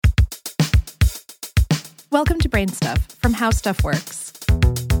Welcome to Brain Stuff from How Stuff Works.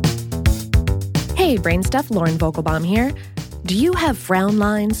 Hey, Brain Stuff, Lauren Vogelbaum here. Do you have frown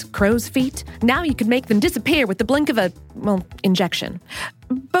lines, crow's feet? Now you can make them disappear with the blink of injection.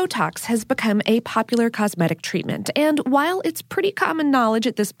 Botox has become a popular cosmetic treatment, and while it's pretty common knowledge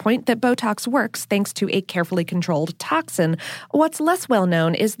at this point that Botox works thanks to a carefully controlled toxin, what's less well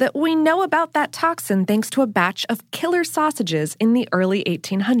known is that we know about that toxin thanks to a batch of killer sausages in the early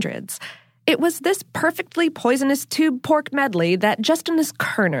 1800s. It was this perfectly poisonous tube pork medley that Justinus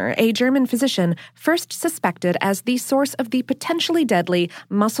Kerner, a German physician, first suspected as the source of the potentially deadly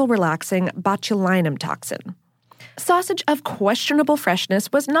muscle-relaxing botulinum toxin. Sausage of questionable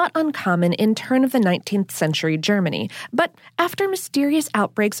freshness was not uncommon in turn-of-the-19th century Germany, but after mysterious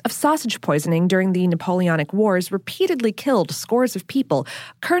outbreaks of sausage poisoning during the Napoleonic Wars repeatedly killed scores of people,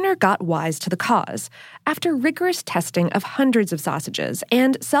 Kerner got wise to the cause. After rigorous testing of hundreds of sausages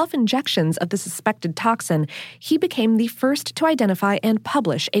and self-injections of the suspected toxin, he became the first to identify and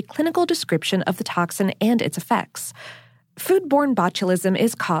publish a clinical description of the toxin and its effects. Foodborne botulism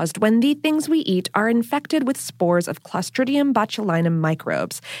is caused when the things we eat are infected with spores of Clostridium botulinum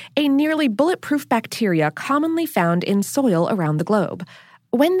microbes, a nearly bulletproof bacteria commonly found in soil around the globe.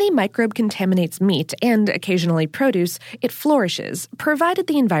 When the microbe contaminates meat and occasionally produce, it flourishes, provided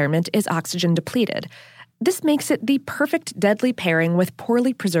the environment is oxygen depleted. This makes it the perfect deadly pairing with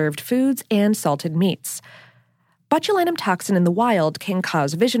poorly preserved foods and salted meats. Botulinum toxin in the wild can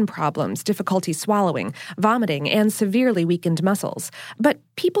cause vision problems, difficulty swallowing, vomiting, and severely weakened muscles. But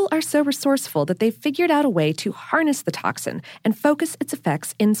people are so resourceful that they've figured out a way to harness the toxin and focus its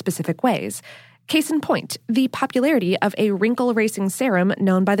effects in specific ways. Case in point, the popularity of a wrinkle-erasing serum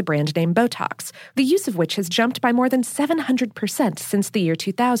known by the brand name Botox, the use of which has jumped by more than 700% since the year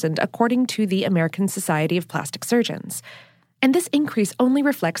 2000, according to the American Society of Plastic Surgeons. And this increase only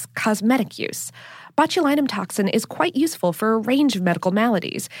reflects cosmetic use. Botulinum toxin is quite useful for a range of medical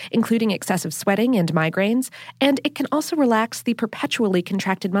maladies, including excessive sweating and migraines, and it can also relax the perpetually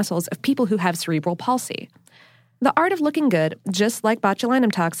contracted muscles of people who have cerebral palsy. The art of looking good, just like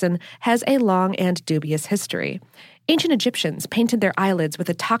botulinum toxin, has a long and dubious history. Ancient Egyptians painted their eyelids with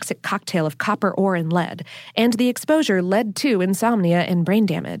a toxic cocktail of copper ore and lead, and the exposure led to insomnia and brain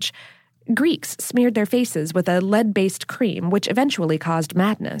damage. Greeks smeared their faces with a lead-based cream, which eventually caused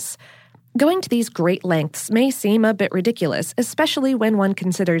madness. Going to these great lengths may seem a bit ridiculous, especially when one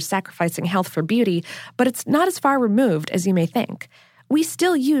considers sacrificing health for beauty, but it's not as far removed as you may think. We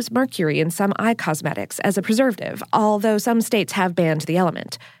still use mercury in some eye cosmetics as a preservative, although some states have banned the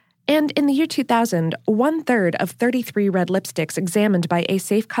element. And in the year 2000, 1/3 of 33 red lipsticks examined by a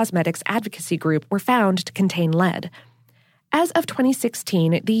safe cosmetics advocacy group were found to contain lead. As of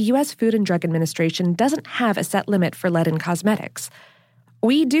 2016, the U.S. Food and Drug Administration doesn't have a set limit for lead in cosmetics.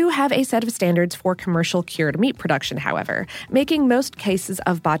 We do have a set of standards for commercial cured meat production, however, making most cases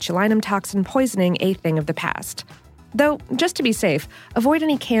of botulinum toxin poisoning a thing of the past. Though, just to be safe, avoid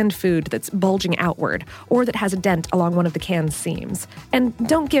any canned food that's bulging outward or that has a dent along one of the can's seams. And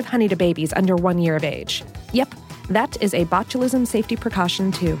don't give honey to babies under 1 year of age. Yep, that is a botulism safety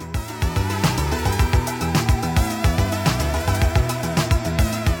precaution too.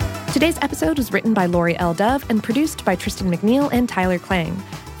 Today's episode was written by Lori L. Dove and produced by Tristan McNeil and Tyler Klang.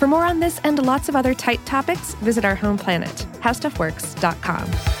 For more on this and lots of other tight topics, visit our home planet,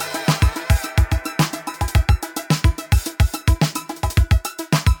 howstuffworks.com.